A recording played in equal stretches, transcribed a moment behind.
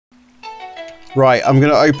Right, I'm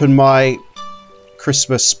gonna open my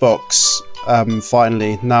Christmas box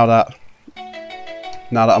finally. Now that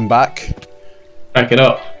I'm back. Back it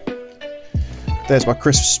up. There's my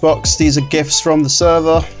Christmas box. These are gifts from the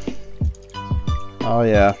server. Oh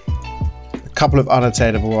yeah, a couple of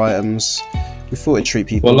unattainable items. We thought it'd treat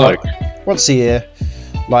people once a year,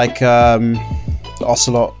 like the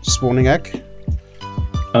ocelot spawning egg.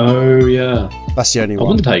 Oh yeah. That's the only I one.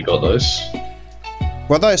 wondered how you got those.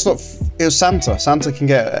 Well, no, it's not. It was Santa. Santa can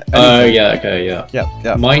get anything. Oh yeah, okay, yeah.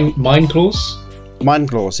 Yeah. Mine claws? Mine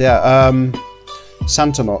claws, yeah.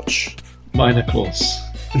 Santa notch. Minor claws.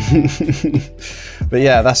 But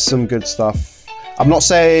yeah, that's some good stuff. I'm not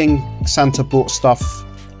saying Santa bought stuff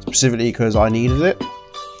specifically because I needed it.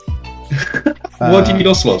 What do you need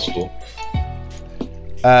ocelots for?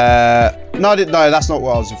 No, I didn't. No, that's not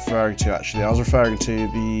what I was referring to. Actually, I was referring to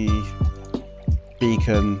the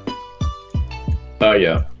beacon. Oh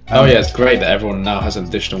yeah. Oh yeah, it's great that everyone now has an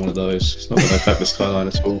additional one of those. It's not going to affect the skyline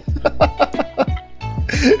at all.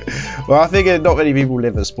 Well, I think not many people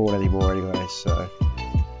live at spawn anymore anyway, so...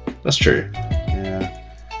 That's true. Yeah.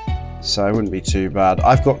 So it wouldn't be too bad.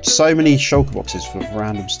 I've got so many shulker boxes for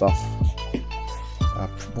random stuff.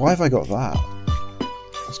 Why have I got that?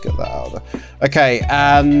 Let's get that out of there. Okay,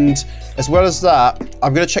 and as well as that,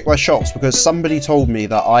 I'm going to check my shops because somebody told me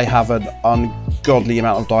that I have an ungodly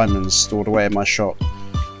amount of diamonds stored away in my shop.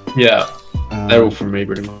 Yeah, they're all from me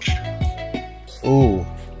pretty much. Ooh.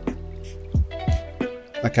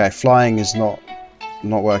 Okay, flying is not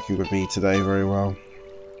working with me today very well.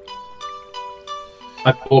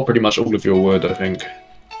 I bought pretty much all of your wood, I think.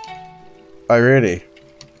 Oh really?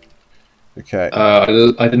 Okay.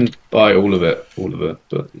 I didn't buy all of it,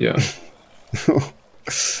 but yeah.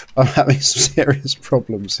 I'm having some serious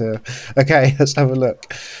problems here. Okay, let's have a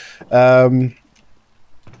look.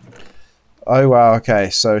 Oh wow, okay,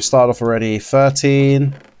 so start off already.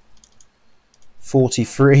 13,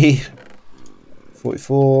 43,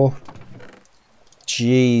 44.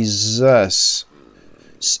 Jesus.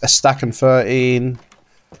 A stack and 13.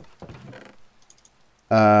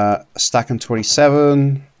 A stack and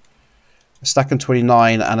 27. A stack and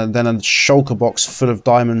 29, and then a shulker box full of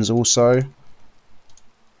diamonds also.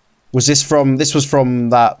 Was this from... This was from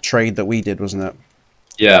that trade that we did, wasn't it?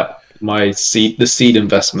 Yeah, the seed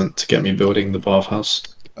investment to get me building the bathhouse.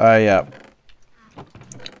 Oh, yeah.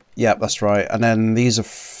 Yeah, that's right. And then these are...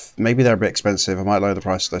 maybe they're a bit expensive. I might lower the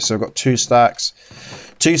price though. So I've got 2 stacks.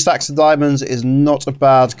 2 stacks of diamonds is not a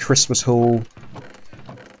bad Christmas haul.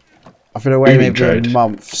 I've been away maybe a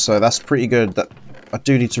month, so that's pretty good. That I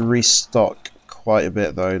do need to restock quite a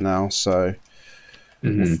bit though now, so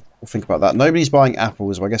we'll think about that. Nobody's buying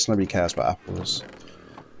apples, well, I guess nobody cares about apples.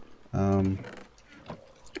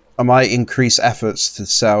 I might increase efforts to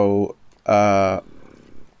sell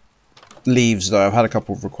leaves though. I've had a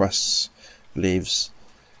couple of requests for leaves,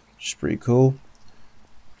 which is pretty cool.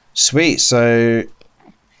 Sweet, so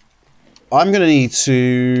I'm gonna need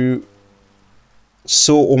to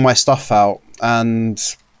sort all my stuff out, and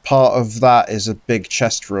part of that is a big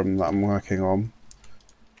chest room that I'm working on.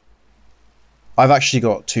 I've actually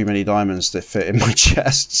got too many diamonds to fit in my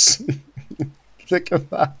chests. Look at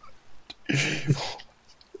that.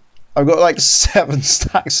 I've got like 7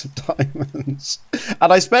 stacks of diamonds.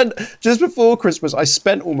 And I spent, just before Christmas, I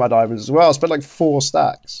spent all my diamonds as well. I spent like 4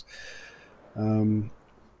 stacks.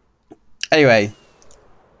 Anyway.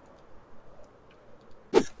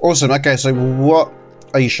 Awesome. Okay, so what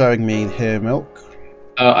are you showing me here, Milk?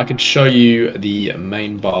 I can show you the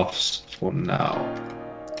main baths for now.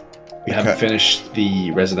 We haven't finished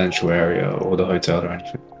the residential area or the hotel or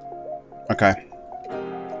anything. Okay.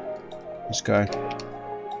 Let's go.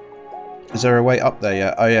 Is there a way up there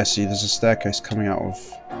yet? Oh yeah, see, there's a staircase coming out of...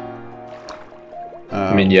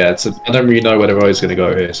 I mean, yeah, I don't really know where the road's going to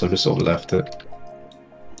go here, so I've just sort of left it.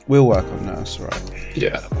 We'll work on that, that's right.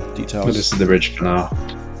 Yeah. Details. But this is the ridge for now.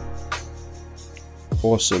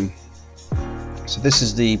 Awesome. So this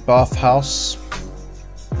is the bathhouse.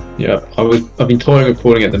 Yeah, I've been toying with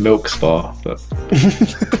calling it the milk spa, but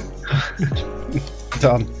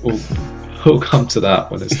done. We'll come to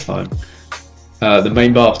that when it's time. The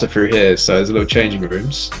main baths are through here, so there's a little changing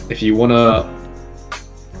rooms. If you want to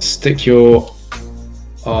stick your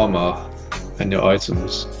armor and your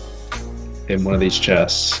items in one of these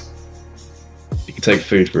chests, you can take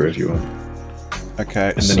food for it if you want.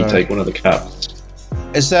 Okay. And then you take one of the caps.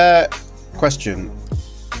 Is there... Question.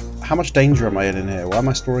 How much danger am I in here? Why am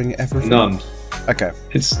I storing everything? None. Okay.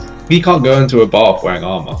 You can't go into a bath wearing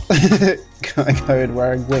armor. Can I go in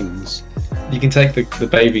wearing wings? You can take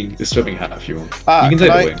the swimming hat if you want. Ah, you can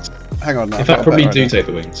take the wings. Hang on. No, in fact, probably do take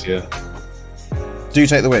the wings, yeah. Do you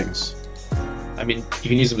take the wings? I mean, you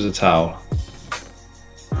can use them as a towel.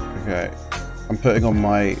 Okay. I'm putting on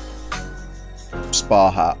my spa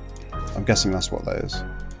hat. I'm guessing that's what that is.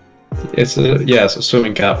 It's a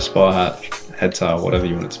swimming cap, spa hat, head towel, whatever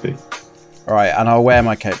you want it to be. Alright, and I'll wear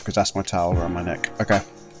my cape because that's my towel around my neck. Okay.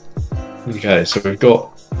 Okay, so we've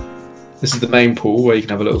got... This is the main pool where you can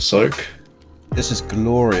have a little soak. This is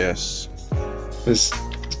glorious. There's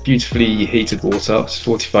beautifully heated water. It's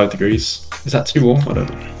 45 degrees. Is that too warm? I don't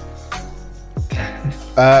know.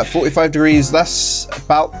 45 degrees, that's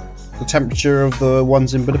about the temperature of the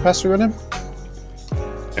ones in Budapest we're in.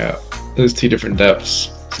 Yeah, there's 2 different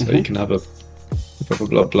depths, so you can have a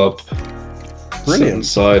blub. Brilliant.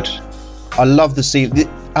 Inside. I love the scene.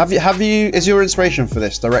 Have you? Is your inspiration for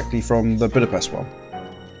this directly from the Budapest one?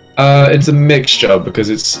 It's a mixture because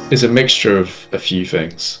it's a mixture of a few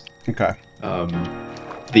things. Okay.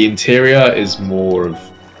 The interior is more of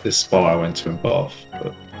this spa I went to in Bath.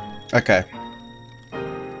 But... Okay.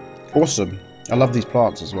 Awesome. I love these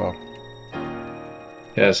plants as well.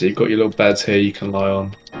 Yeah, so you've got your little beds here you can lie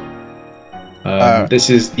on. This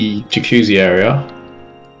is the jacuzzi area.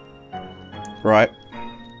 Right.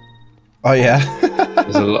 Oh yeah.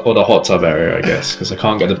 Or the hot tub area, I guess, because I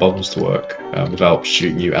can't get the bubbles to work without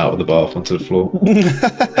shooting you out of the bath onto the floor.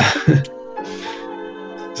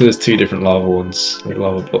 So there's 2 different lava ones,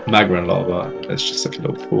 like magma and lava. It's just like a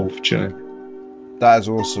little pool for chilling. That is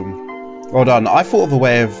awesome. Well done. I thought of a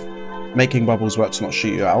way of making bubbles work to not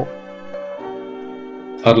shoot you out.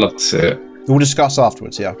 I'd love to see it. We'll discuss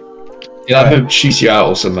afterwards, yeah. Yeah, I hope it shoots you out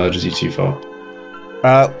or submerges you too far.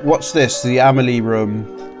 What's this? The Amelie room.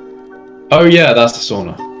 Oh yeah, that's the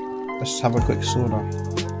sauna. Let's have a quick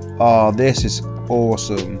sauna. Oh, this is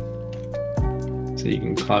awesome. So you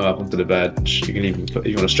can climb up onto the bed. You can even, if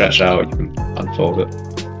you want to stretch out, you can unfold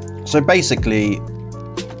it. So basically,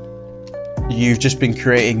 you've just been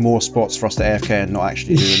creating more spots for us to AFK and not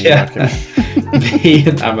actually doing any work. Me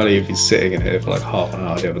and Amelie have been sitting in here for like half an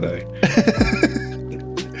hour the other day.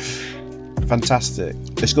 Fantastic.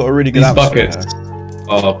 It's got a really good atmosphere. These buckets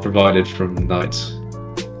are provided from Knight's.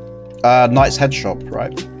 Knight's Head Shop,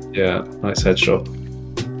 right? Yeah, Knight's Head Shop.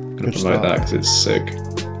 I'm gonna promote that because it's sick.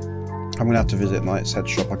 I'm gonna have to visit Knight's Head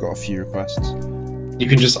Shop. I got a few requests. You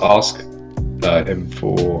can just ask him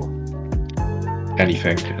for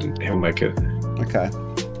anything and he'll make it. Okay.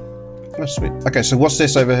 That's sweet. Okay, so what's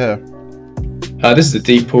this over here? This is the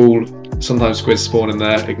deep pool. Sometimes squids spawn in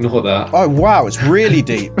there. Ignore that. Oh wow, it's really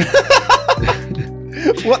deep.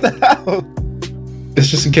 What the hell? It's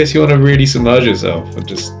just in case you want to really submerge yourself and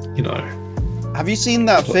just, you know. Have you seen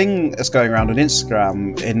that thing that's going around on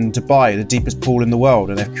Instagram in Dubai, the deepest pool in the world,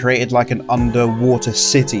 and they've created like an underwater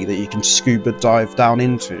city that you can scuba dive down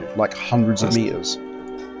into, like hundreds of meters.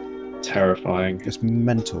 Terrifying. It's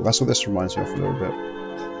mental. That's what this reminds me of a little bit.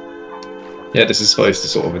 Yeah, this is supposed to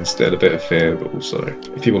sort of instill a bit of fear, but also,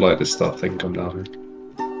 if people like this stuff, they can come down here.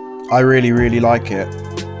 I really, really like it.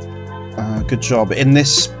 Good job. In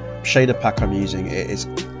this shader pack I'm using, it is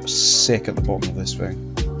sick at the bottom of this thing.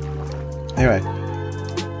 Anyway,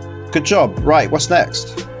 good job. Right, what's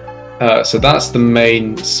next? So that's the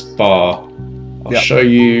main spa. I'll show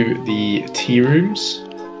you the tea rooms.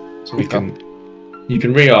 So we can, you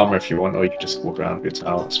can re-armor if you want, or you can just walk around with your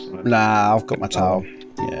towel. That's fine. Nah, I've got my towel.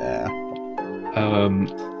 Yeah.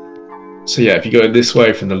 So yeah, if you go this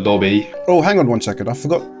way from the lobby. Oh, hang on 1 second. I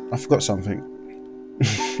forgot something.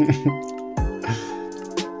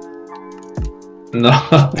 No,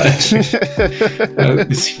 this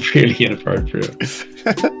is really inappropriate.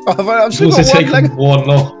 I've still also got taken one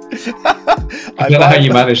off. I don't know how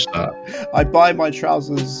you managed that. I buy my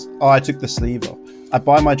trousers. Oh, I took the sleeve off. I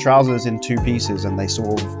buy my trousers in 2 pieces and they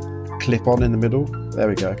sort of clip on in the middle. There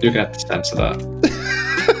we go. You're gonna have to censor that.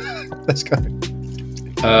 Let's go.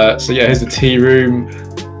 So yeah, here's the tea room.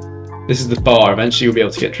 This is the bar. Eventually you'll be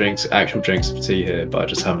able to get drinks, actual drinks of tea here, but I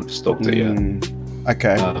just haven't stopped it yet.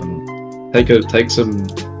 Okay. Take some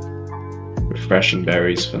refreshing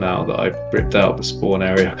berries for now that I ripped out the spawn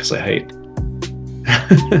area because I hate.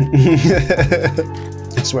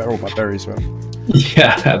 That's where all my berries were.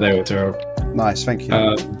 Yeah, they were terrible. Nice, thank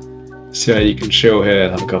you. So yeah, you can chill here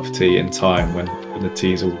and have a cup of tea in time when the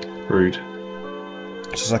tea's all brewed.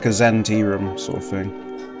 It's just like a Zen tea room sort of thing.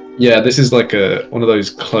 Yeah, this is like one of those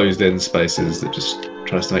closed-in spaces that just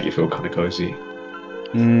tries to make you feel kind of cozy.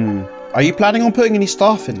 Are you planning on putting any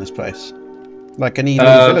staff in this place? Like any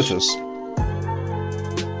little villagers?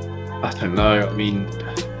 I don't know. I mean,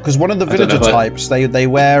 because one of the villager types, they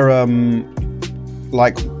wear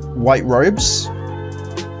like white robes.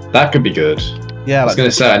 That could be good. Yeah, I was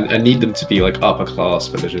gonna say I need them to be like upper class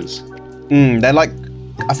villagers. They're like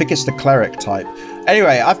I think it's the cleric type.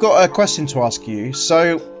 Anyway, I've got a question to ask you.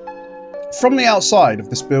 So, from the outside of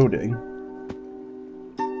this building,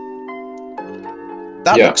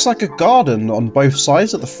 that looks like a garden on both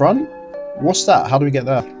sides at the front. What's that? How do we get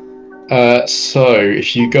there? So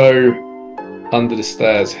if you go under the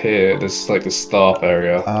stairs here, there's like the staff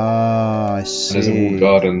area. Ah, I see. And there's a walled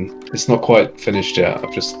garden. It's not quite finished yet.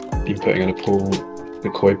 I've just been putting in a pool, the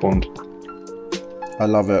koi pond. I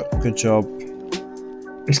love it. Good job.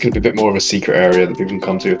 It's going to be a bit more of a secret area that people can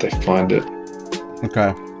come to if they find it.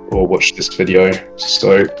 Okay. Or watch this video.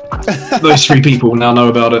 So those 3 people now know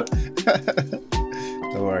about it.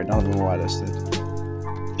 Don't worry, none of them are whitelisted.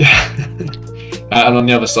 Yeah. And on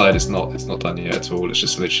the other side, it's not done yet at all. It's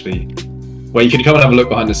just literally. Well, you can come and have a look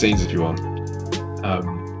behind the scenes if you want.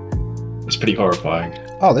 It's pretty horrifying.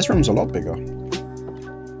 Oh, this room's a lot bigger.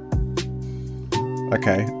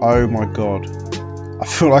 Okay. Oh my god. I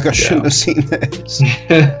feel like I shouldn't have seen this.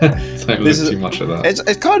 Don't look too much at that.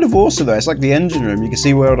 It's kind of awesome though. It's like the engine room. You can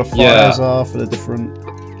see where all the fires are for the different.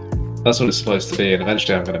 That's what it's supposed to be, and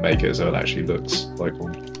eventually I'm going to make it so it actually looks like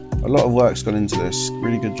one. A lot of work's gone into this.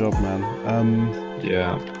 Really good job, man.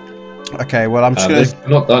 Yeah. Okay, well I'm just gonna. We're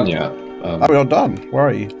not done yet. Oh, we're not done. Where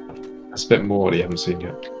are you? There's a bit more that you haven't seen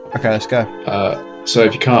yet. Okay, let's go. So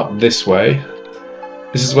if you come up this way,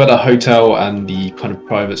 this is where the hotel and the kind of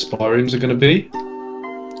private spa rooms are going to be.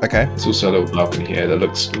 Okay. There's also a little balcony here that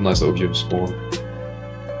looks a nice little view of Spawn.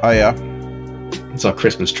 Oh yeah. It's our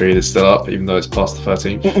Christmas tree that's still up, even though it's past the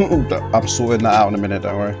 13th. I'm sorting that out in a minute,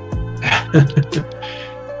 don't worry.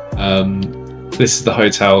 This is the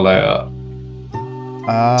hotel layout.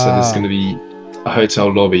 So there's going to be a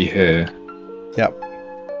hotel lobby here. Yep.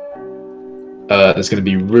 There's going to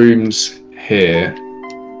be rooms here.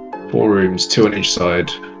 4 rooms, 2 on each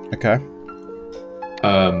side. Okay.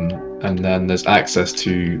 And then there's access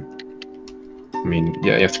to. I mean,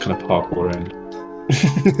 yeah, you have to kind of parkour in.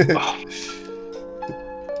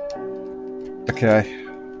 Okay.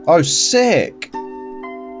 Oh, sick!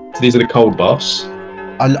 So these are the cold baths.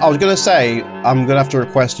 I was gonna say I'm gonna have to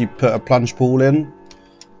request you put a plunge pool in.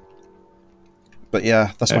 But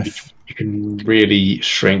yeah, that's You can really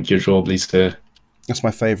shrink your jawblies here. That's my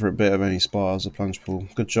favourite bit of any spa, is a plunge pool.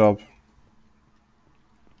 Good job.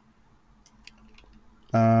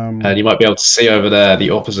 And you might be able to see over there the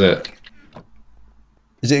opposite.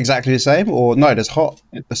 Is it exactly the same, or no? There's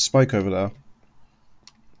smoke over there.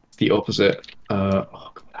 The opposite.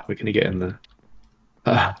 Oh God, how are we gonna get in there?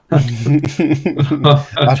 I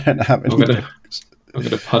don't have any. I'm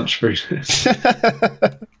gonna punch through this.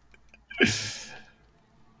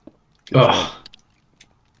 Oh.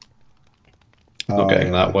 Not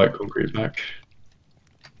getting that white concrete back.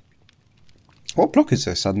 What block is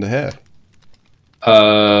this under here?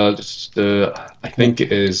 I think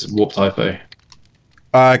it is warped hypho.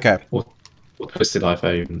 Okay. Or twisted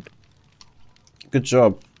hypho even. Good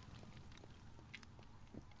job.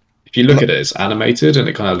 If you look at it, it's animated and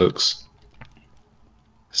it kind of looks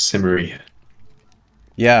simmery.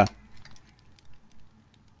 Yeah.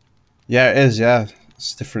 Yeah, it is, yeah.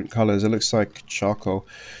 It's different colours. It looks like charcoal.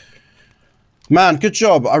 Man, good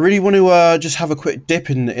job. I really want to just have a quick dip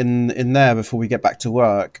in there before we get back to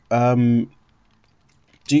work. Do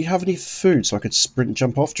you have any food so I could sprint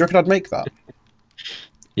jump off? Do you reckon I'd make that?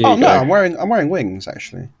 Oh no, I'm wearing wings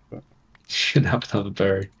actually. But you should have another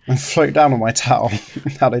berry. And float down on my towel.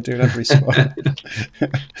 How they do in every spot.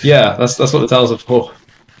 Yeah, that's what the towels are for.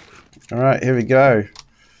 Alright, here we go.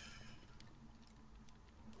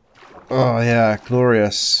 Oh yeah,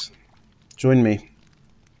 glorious. Join me.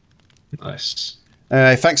 Nice.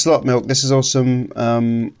 Anyway, thanks a lot, Milk. This is awesome.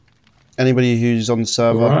 Anybody who's on the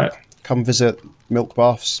server, come visit Milk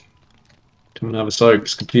Baths. Come and have a soak.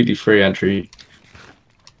 It's completely free entry.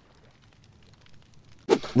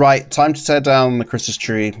 Right, time to tear down the Christmas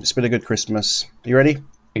tree. It's been a good Christmas. You ready?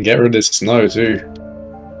 And get rid of this snow too.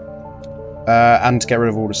 And to get rid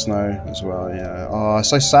of all the snow as well, yeah. Oh, it's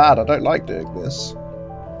so sad. I don't like doing this.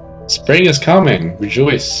 Spring is coming.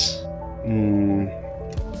 Rejoice.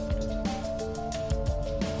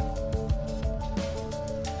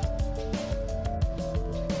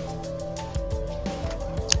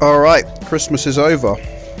 Alright, Christmas is over.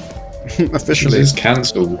 Officially. This is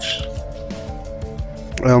cancelled.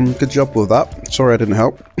 Good job with that. Sorry I didn't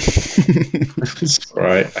help. It's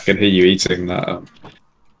alright. I can hear you eating that.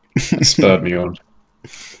 That spurred me on. I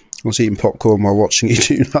was eating popcorn while watching you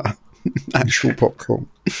do that. Actual popcorn.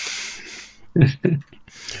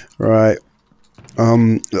 Right.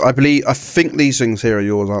 I think these things here are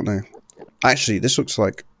yours, aren't they? Actually, this looks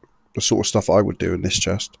like the sort of stuff I would do in this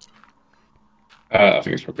chest. I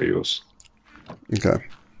think it's probably yours. Okay.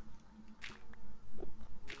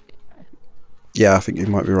 Yeah, I think you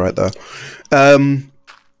might be right there.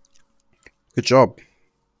 Good job.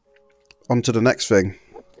 On to the next thing.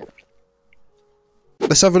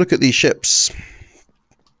 Let's have a look at these ships.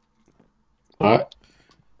 Alright.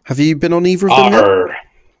 Have you been on either of them yet?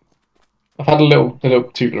 I've had a little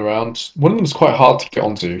tootle around. One of them's quite hard to get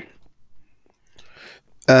onto.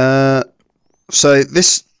 So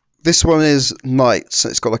this one is Knights.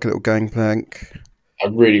 It's got like a little gangplank. I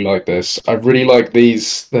really like this. I really like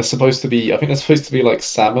these. They're supposed to be, I think they're supposed to be like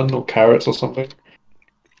salmon or carrots or something.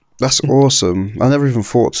 That's awesome. I never even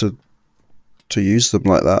thought to use them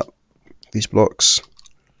like that. These blocks.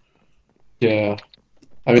 Yeah.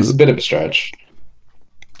 I mean, it's a bit of a stretch.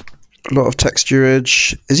 A lot of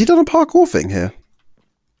texturage. Has he done a parkour thing here?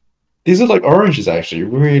 These are like oranges, actually,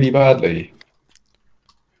 really badly.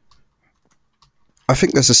 I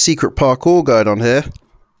think there's a secret parkour going on here.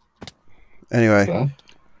 Anyway.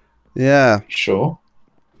 Yeah. Sure.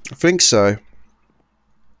 I think so.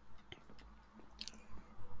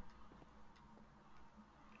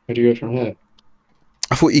 Where do you go from here?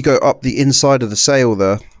 I thought you go up the inside of the sail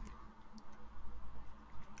there.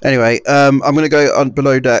 Anyway, I'm going to go on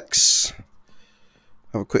below decks.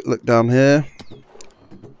 Have a quick look down here.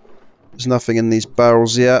 There's nothing in these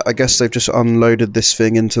barrels yet. I guess they've just unloaded this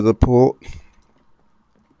thing into the port.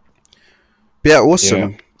 But yeah,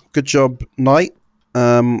 awesome. Yeah. Good job, Knight.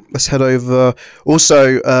 Let's head over.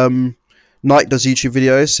 Also, Knight does YouTube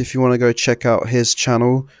videos. If you want to go check out his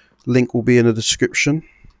channel, link will be in the description.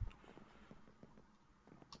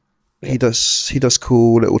 He does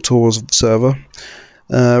cool little tours of the server.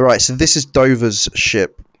 Right, so this is Dover's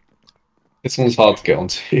ship. This one's hard to get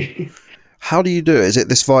onto. How do you do it? Is it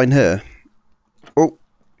this vine here? Oh.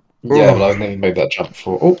 Yeah, but I've never made that jump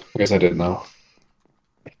before. Oh, I guess I did now.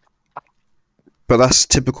 But that's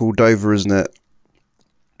typical Dover, isn't it?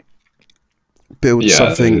 Build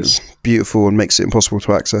something beautiful and makes it impossible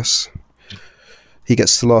to access. He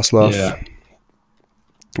gets the last laugh. Yeah.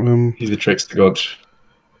 He's a trickster god.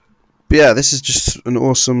 But yeah, this is just an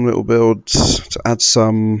awesome little build to add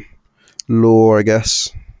some lore, I guess.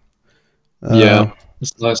 Yeah,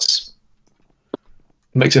 it's nice.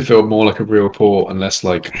 Makes it feel more like a real port and less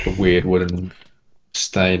like a weird wooden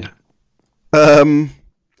stain.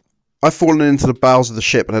 I've fallen into the bowels of the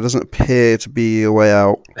ship and there doesn't appear to be a way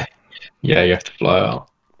out. Yeah, you have to fly out.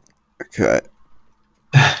 Okay.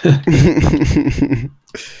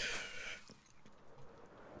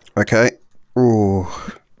 Okay. Ooh.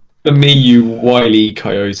 For me, you wily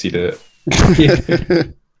coyote'd it.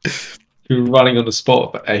 You were running on the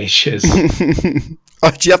spot for ages. Oh,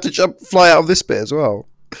 do you have to fly out of this bit as well?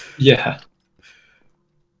 Yeah.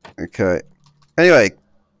 Okay. Anyway.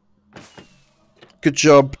 Good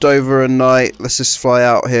job, Dover and Knight. Let's just fly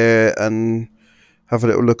out here and have a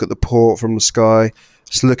little look at the port from the sky.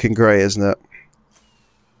 It's looking great, isn't it?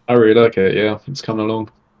 I really like it, yeah. It's coming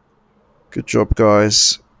along. Good job,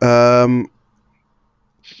 guys.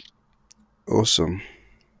 Awesome.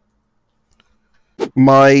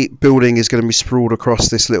 My building is going to be sprawled across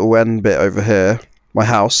this little end bit over here. My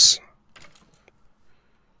house.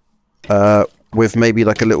 With maybe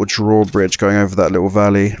like a little drawbridge going over that little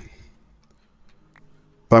valley.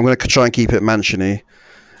 But I'm going to try and keep it mansiony.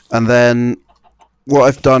 And then what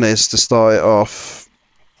I've done is, to start it off,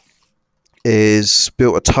 is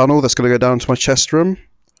built a tunnel that's going to go down to my chest room.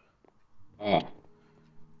 Oh.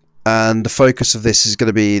 And the focus of this is going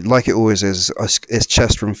to be, like it always is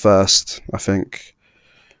chest room first, I think.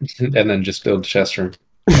 And then just build the chest room.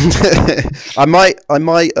 I might.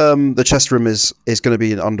 The chest room is going to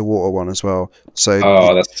be an underwater one as well. So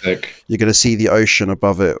that's sick. You're going to see the ocean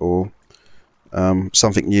above it, or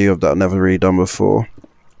something new that I've never really done before.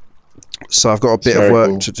 So I've got a bit of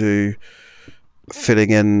work to do,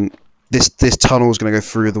 filling in. This tunnel is going to go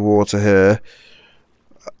through the water here.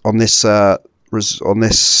 On this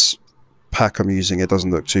pack I'm using, it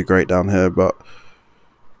doesn't look too great down here, but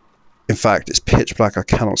in fact it's pitch black. I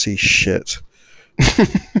cannot see shit.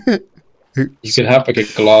 You could have like a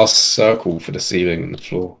glass circle for the ceiling and the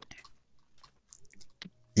floor.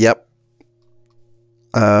 Yep.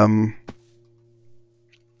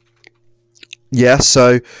 Yeah,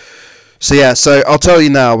 so I'll tell you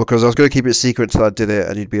now, because I was going to keep it a secret until I did it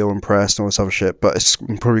and you'd be all impressed and all this other shit, but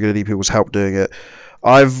I'm probably going to need people's help doing it.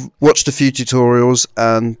 I've watched a few tutorials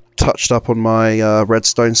and touched up on my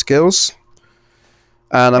redstone skills,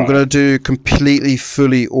 and I'm going to do completely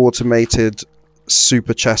fully automated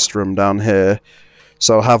super chest room down here.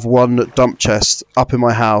 So I'll have one dump chest up in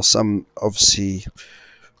my house, and obviously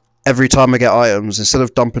every time I get items, instead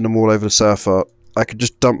of dumping them all over the surfer, I could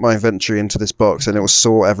just dump my inventory into this box and it will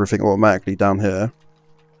sort everything automatically down here.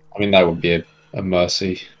 I mean, that would be a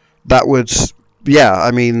mercy. That would yeah,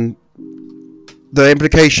 I mean, the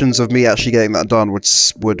implications of me actually getting that done would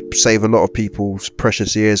save a lot of people's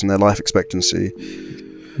precious years and their life expectancy.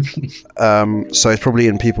 So it's probably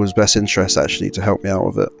in people's best interest actually to help me out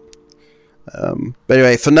with it. But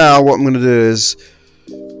anyway, for now, what I'm going to do is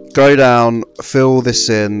go down, fill this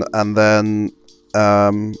in, and then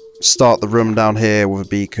start the room down here with a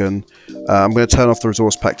beacon. I'm going to turn off the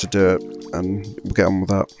resource pack to do it, and we'll get on with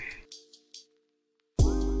that.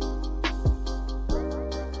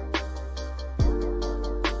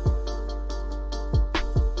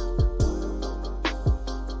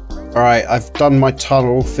 Alright, I've done my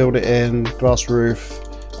tunnel, filled it in, glass roof.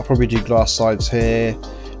 I'll probably do glass sides here.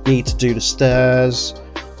 Need to do the stairs.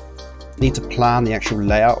 Need to plan the actual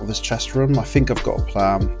layout of this chest room. I think I've got a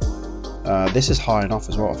plan. This is high enough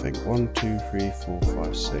as well, I think. 1, 2, 3, 4,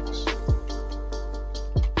 5, 6.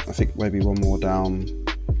 I think maybe one more down.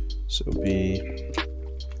 So it'll be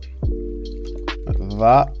like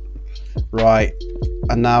that. Right.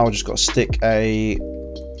 And now I've just got to stick a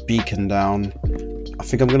beacon down. I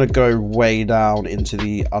think I'm going to go way down into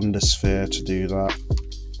the undersphere to do that.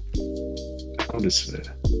 Undersphere?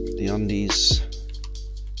 The undies.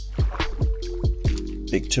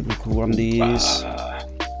 Big typical undies.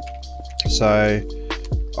 So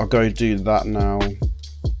I'll go do that now.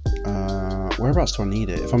 Whereabouts do I need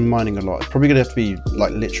it? If I'm mining a lot, it's probably going to have to be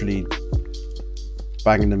like literally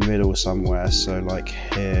bang in the middle somewhere. So like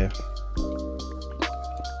here.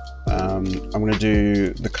 I'm going to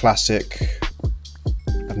do the classic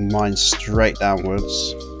and mine straight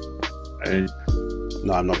downwards. Hey.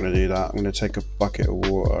 No, I'm not going to do that. I'm going to take a bucket of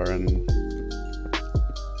water and...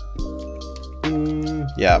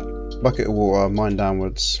 yeah, bucket of water, mine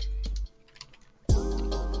downwards.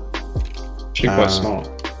 Actually quite smart.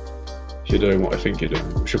 If you're doing what I think you're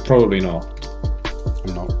doing. Which you're probably not.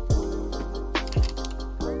 I'm not.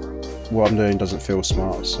 What I'm doing doesn't feel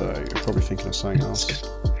smart, so you're probably thinking of something else.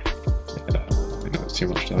 Yeah, I think that's too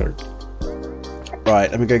much to hope. Right,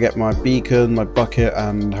 let me go get my beacon, my bucket,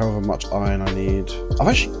 and however much iron I need. I've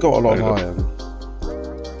actually got a lot of iron.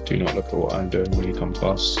 Do not look at what I'm doing when you come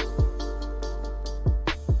past.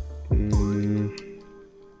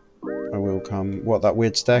 I will come. What, that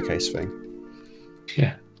weird staircase thing?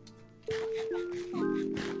 Yeah.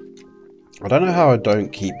 I don't know how I don't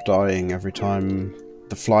keep dying every time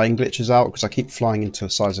the flying glitches out, because I keep flying into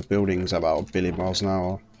the sides of buildings at about 1 billion miles an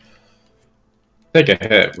hour. Take a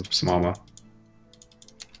hit with some armor.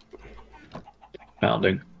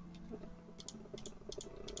 Pounding.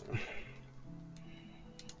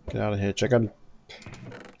 Get out of here, chicken.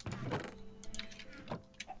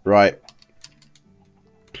 Right.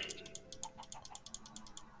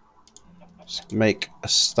 Just make a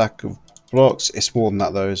stack of blocks. It's more than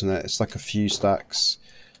that though, isn't it? It's like a few stacks.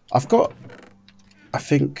 I've got, I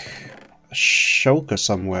think, a shulker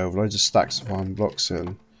somewhere with loads of stacks of iron blocks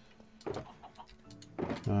in.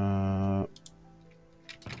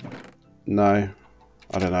 No.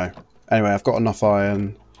 I don't know. Anyway, I've got enough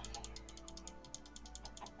iron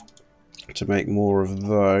to make more of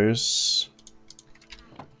those.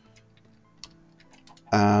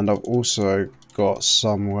 And I've also got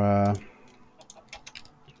somewhere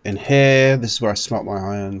in here. This is where I smelt my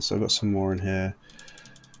iron, so I've got some more in here.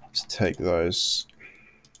 Let's take those.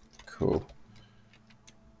 Cool.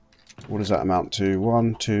 What does that amount to?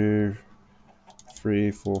 1, 2,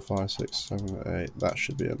 3, 4, 5, 6, 7, 8. That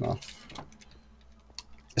should be enough.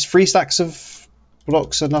 Is 3 stacks of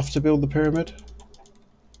blocks enough to build the pyramid?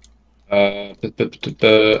 I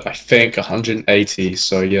think 180,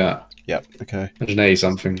 so yeah. Yep, okay. 180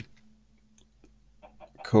 something.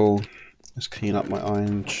 Cool. Let's clean up my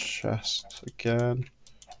iron chest again.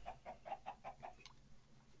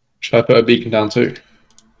 Should I put a beacon down too?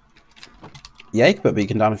 Yeah, you can put a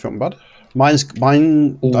beacon down if you want, bud.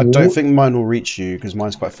 Mine. I don't think mine will reach you because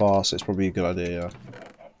mine's quite fast. So it's probably a good idea. Yeah.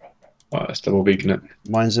 Alright, let's double beacon it.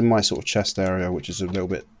 Mine's in my sort of chest area, which is a little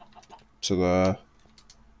bit to the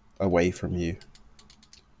away from you.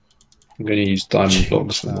 I'm going to use diamond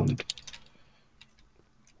blocks for one.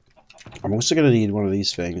 I'm also going to need one of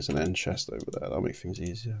these things and then chest over there. That'll make things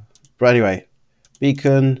easier. But anyway,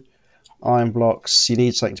 beacon, iron blocks. You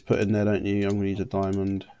need something to put in there, don't you? I'm going to need a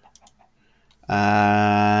diamond.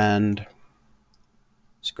 And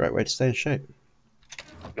it's a great way to stay in shape.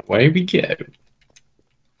 Away we go.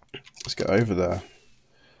 Let's get over there.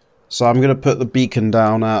 So I'm going to put the beacon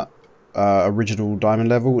down at original diamond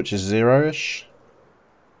level, which is 0-ish.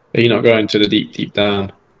 Are you not going to the deep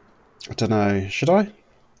down? I don't know. Should I?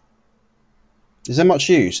 Is there much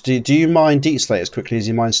use? Do you mine deep slate as quickly as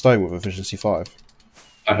you mine stone with efficiency 5?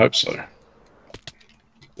 I hope so.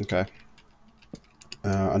 Okay.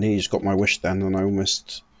 I nearly just got my wish then, and I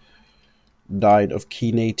almost died of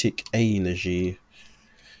kinetic energy.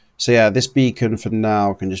 So yeah, this beacon for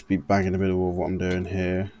now can just be bang in the middle of what I'm doing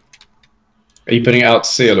here. Are you putting it out to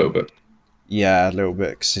sea a little bit? Yeah, a little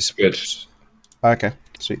bit. Cause it's good. Okay,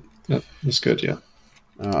 sweet. Yeah, that's good, yeah.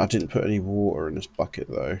 I didn't put any water in this bucket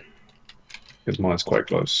though. Because mine's quite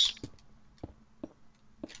close.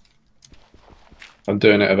 I'm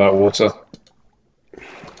doing it without water.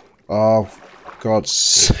 Oh, God's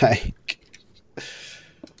sake.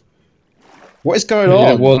 What is going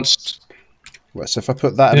on? Once. Well, so if I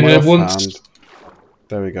put that in my offhand...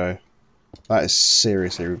 There we go. That is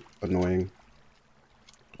seriously annoying.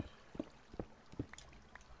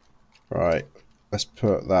 Right, let's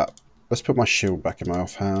put that... Let's put my shield back in my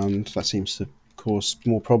offhand. That seems to cause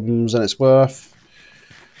more problems than it's worth.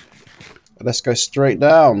 Let's go straight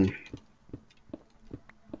down.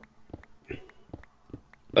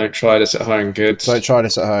 Don't try this at home, kids. Don't try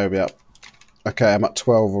this at home, yep. Okay, I'm at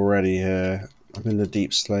 12 already here. I'm in the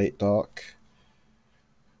deep slate dark.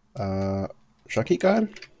 Should I keep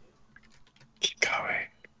going? Keep going.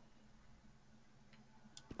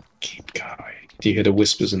 Keep going. Do you hear the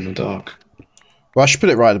whispers in the dark? Well, I should put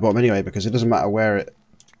it right at the bottom anyway, because it doesn't matter where it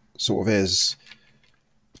sort of is.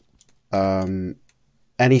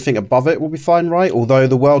 Anything above it will be fine, right? Although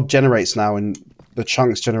the world generates now, and the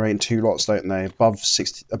chunks generate in 2 lots, don't they? Above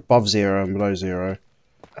 0 and below 0.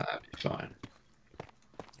 That'd be fine.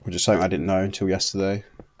 Which is something I didn't know until yesterday.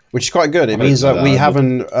 Which is quite good. It means that we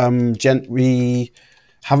haven't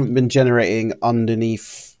been generating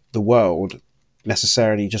underneath the world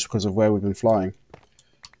necessarily just because of where we've been flying.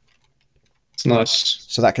 It's nice.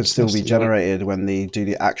 So that can still be generated when they do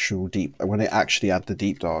the actual when they actually add the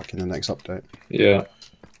deep dark in the next update. Yeah.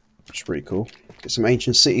 Which is pretty cool. Get some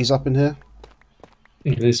ancient cities up in here.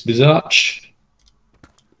 In this bizarche.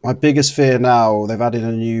 My biggest fear now, they've added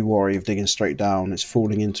a new worry of digging straight down. It's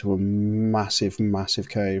falling into a massive, massive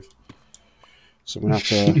cave. So I'm going to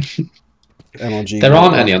have to MLG. There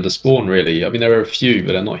aren't any under spawn, really. I mean, there are a few,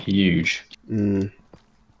 but they're not huge.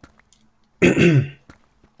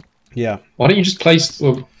 Yeah. Why don't you just place...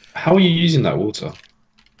 Well, how are you using that water?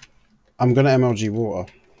 I'm going to MLG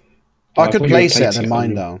water. I could place it and then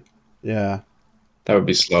mine down. Yeah. That would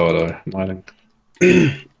be slower, though, mining.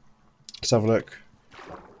 Let's have a look.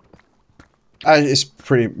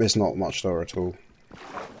 It's not much slower at all.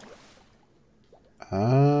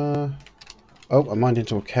 Oh, I mined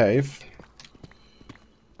into a cave.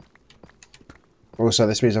 Also,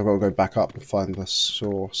 this means I've got to go back up and find the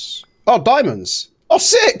source. Oh, diamonds! Oh,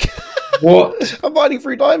 sick! What? I'm mining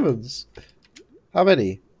 3 diamonds. How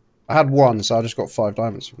many? I had 1, so I just got 5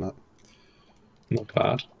 diamonds from that. Not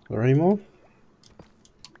bad. Are there any more?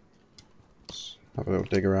 Let's have a little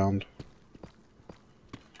dig around.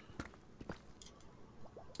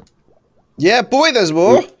 Yeah, boy, there's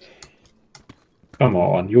more! Come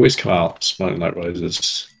on, you always come out smiling like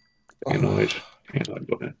roses. Annoyed.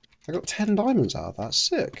 I got 10 diamonds out of that.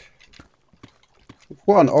 Sick.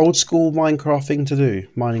 What an old school Minecraft thing to do,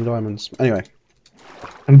 mining diamonds. Anyway. I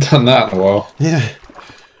haven't done that in a while. Yeah.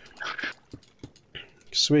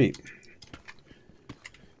 Sweet.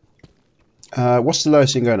 What's the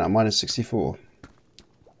lowest you can go now? Minus 64.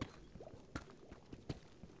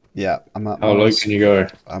 Yeah, I'm at. How low can you go?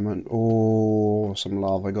 I'm at. Oh, some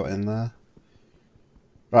lava got in there.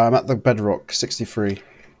 Right, I'm at the bedrock, 63. There's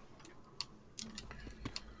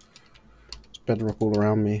bedrock all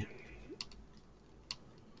around me.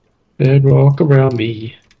 Bedrock around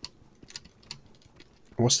me.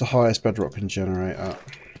 What's the highest bedrock can generate at?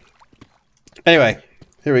 Anyway,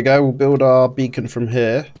 here we go. We'll build our beacon from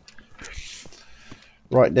here.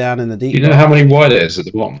 Right down in the deep. Do you know how many wide it is at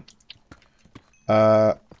the bottom?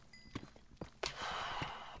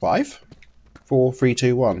 5? 4, 3,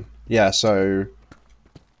 2, 1. Yeah, so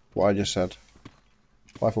what I just said.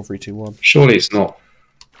 5, 4, 3, 2, 1. Surely it's not.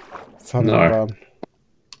 No. Run.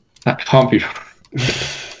 That can't be.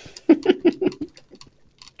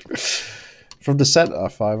 From the center,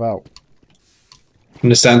 5 out. From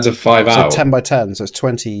the center, 5 out. So 10 by 10, so it's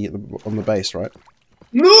 20 on the base, right?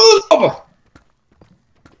 No lava!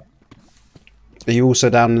 Are you also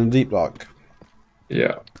down in the deep dark?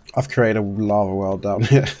 Yeah. I've created a lava world down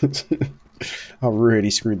here. I really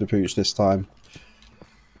screwed the pooch this time.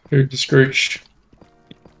 Who the Scrooge?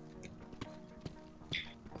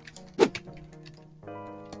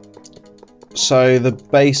 So the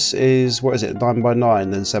base is, what is it, 9 by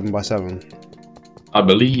 9, then 7 by 7? I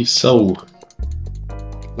believe so.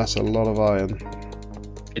 That's a lot of iron.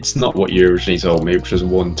 It's not what you originally told me, which was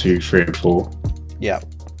 1, 2, 3, and 4. Yeah.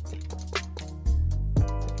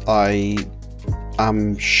 I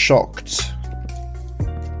am shocked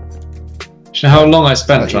you know how long I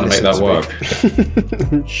spent trying to make that work?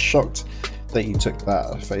 I'm shocked that you took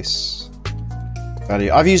that at face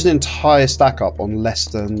value. I've used an entire stack up on less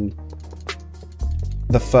than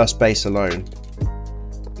the first base alone.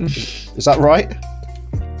 Is that right?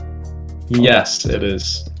 Yes, it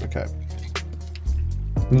is. Okay.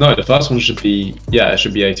 No, the first one should be, yeah, it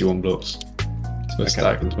should be 81 blocks. So it's Okay.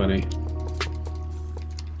 stacked in 20.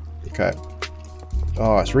 Okay.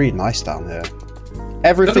 Oh, it's really nice down here. I don't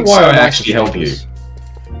Everything. know why I actually help you.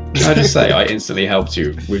 Can I just say I instantly helped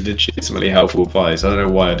you with legitimately helpful advice? I don't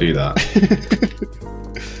know why I do that.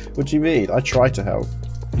 What do you mean? I try to help.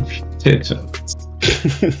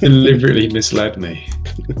 Deliberately misled me.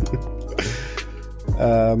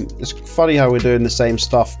 It's funny how we're doing the same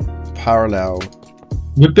stuff parallel.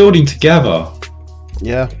 We're building together.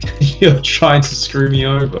 Yeah. You're trying to screw me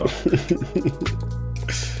over.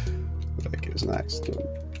 Like it was an accident.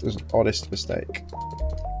 It was an honest mistake.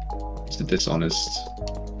 It's a dishonest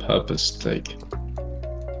purpose take.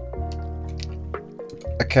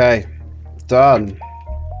 Okay, done.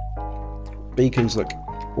 Beacons look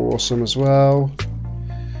awesome as well.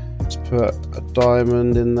 Let's put a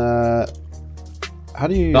diamond in there. How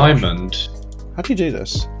do you Diamond? How do you do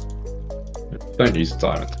this? Don't use a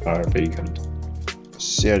diamond to power a beacon.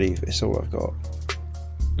 It's all I've got.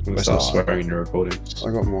 I'm gonna start swearing in your recordings. I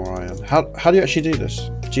got more iron. How do you actually do this?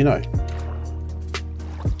 Do you know?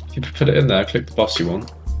 If you put it in there, click the boss you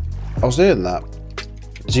want. I was doing that.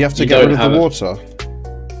 Do you have to You get rid don't of the have water?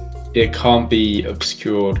 It can't be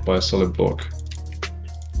obscured by a solid block.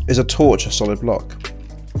 Is a torch a solid block?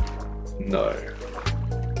 No.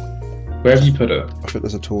 Where have you put it? I think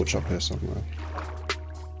there's a torch up here somewhere.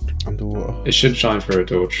 Underwater. It should shine through a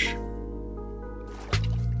torch.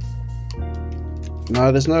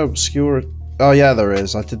 No, there's no obscure. Oh yeah, there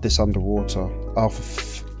is. I did this underwater. Oh,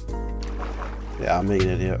 yeah, I'm being an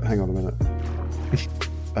idiot. Hang on a minute.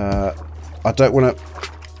 I don't want to.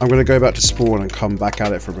 I'm going to go back to spawn and come back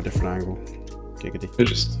at it from a different angle. Giggity. You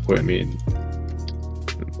just point me in.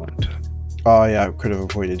 Never mind. Oh yeah, I could have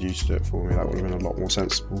appointed you to do it for me. That would have been a lot more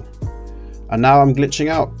sensible. And now I'm glitching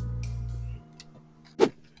out.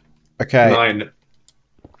 Okay. 9.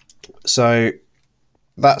 So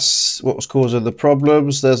that's what was causing the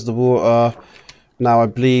problems. There's the water. Now I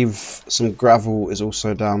believe some gravel is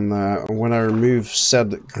also down there. And when I remove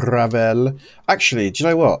said gravel... Actually, do you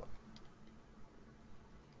know what?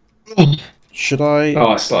 Should I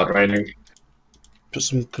Oh, it started raining. put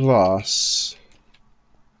some glass?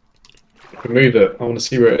 Remove it. I want to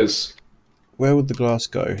see where it is. Where would the glass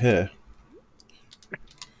go? Here.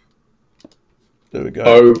 There we go.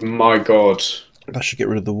 Oh my god. That should get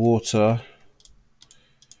rid of the water.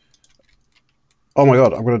 Oh my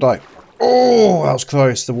god, I'm going to die. Oh, that was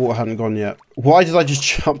close. The water hadn't gone yet. Why did I just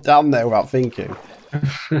jump down there without thinking?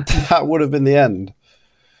 That would have been the end.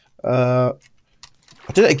 I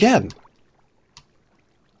did it again.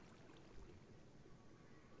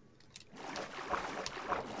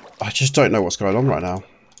 I just don't know what's going on right now.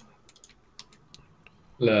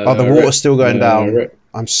 Oh, the water's still going down.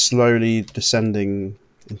 I'm slowly descending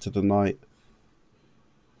into the night.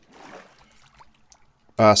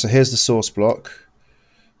 So here's the source block.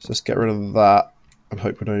 So let's get rid of that and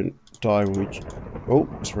hope we don't die when we... Oh,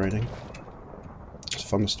 it's raining. It's a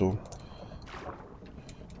thunderstorm.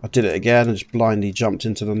 I did it again and just blindly jumped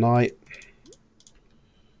into the night.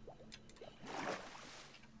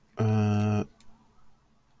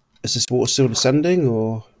 Is this water still descending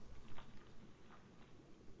or...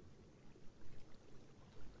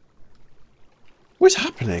 What's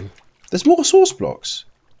happening? There's more source blocks.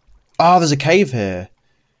 Ah, there's a cave here.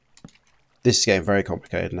 This is getting very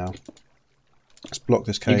complicated now. Let's block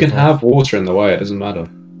this cave. You can off. have water in the way, it doesn't matter.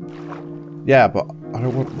 Yeah, but I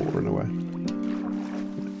don't want water in the way.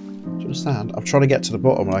 Do you understand? I'm trying to get to the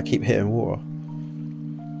bottom and I keep hitting water.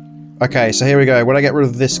 Okay, so here we go. When I get rid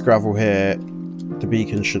of this gravel here, the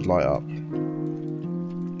beacon should light up.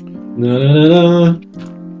 No, no, no, no.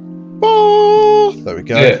 Oh, there we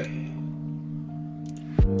go. Yeah.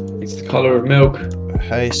 It's the colour of milk.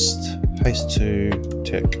 Haste to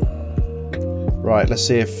tick. Right, let's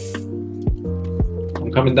see if...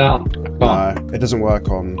 I'm coming down. I can't. No, it doesn't work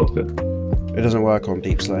on... Block it. It doesn't work on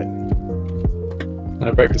Deep Slate. Can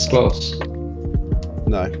I break this glass?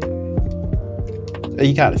 No.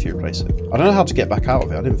 You can if you replace it. I don't know how to get back out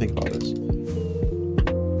of it. I didn't think about this.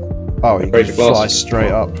 Oh, you Break can the glass. fly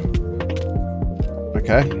straight up.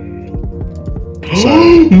 Okay.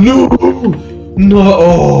 No! No!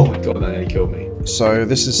 Oh my god, that nearly killed me. So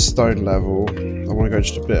this is stone level. I want to go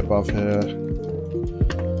just a bit above here.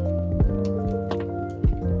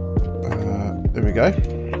 There we go.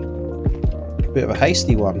 Bit of a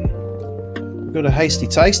hasty one. Got a hasty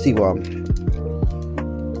tasty one.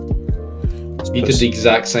 You did the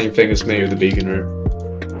exact same thing as me with the beacon room.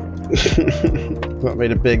 What,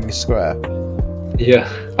 made a big square? Yeah.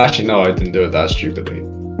 Actually, no, I didn't do it that stupidly.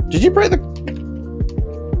 Did you break the...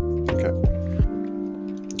 Okay.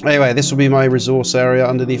 Anyway, this will be my resource area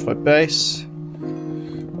underneath my base.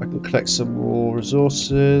 I can collect some more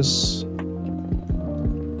resources.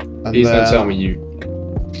 And Please don't tell me you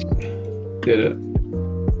did it.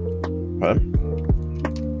 What?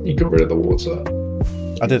 You got rid of the water.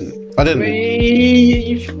 I didn't. I didn't.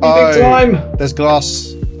 You big time. There's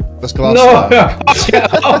glass. There's glass. No!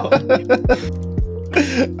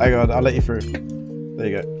 Hang on, I'll let you through. There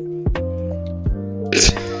you go.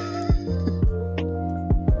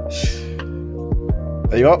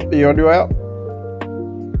 Are you up? Are you on your way up?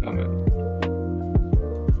 I'm in.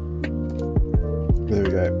 There we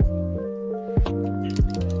go.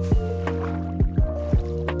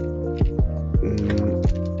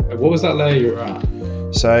 What was that layer you were at?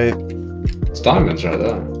 So, It's diamonds right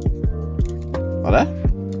there. are there?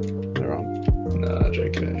 They're on. Nah,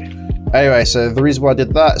 JK. Anyway, so the reason why I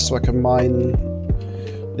did that is so I can mine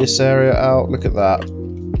this area out. Look at that.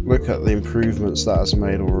 Look at the improvements that has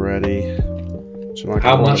made already. So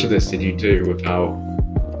How much of this did you do without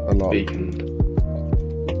a lot? beacon?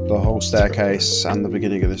 The whole staircase and the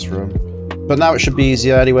beginning of this room. But now it should be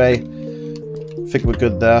easier anyway. I think we're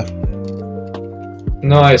good there.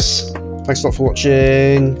 Nice. Thanks a lot for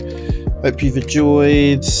watching. Hope you've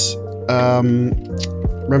enjoyed.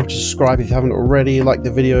 Remember to subscribe if you haven't already. Like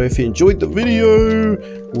the video if you enjoyed the video.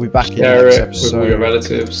 We'll be back in the next episode. Share it with all your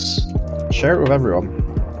relatives. Share it with everyone.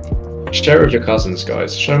 Share it with your cousins,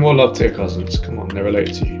 guys. Show more love to your cousins. Come on, they're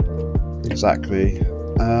related to you. Exactly.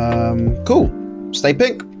 Cool. Stay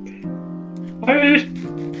pink. Bye.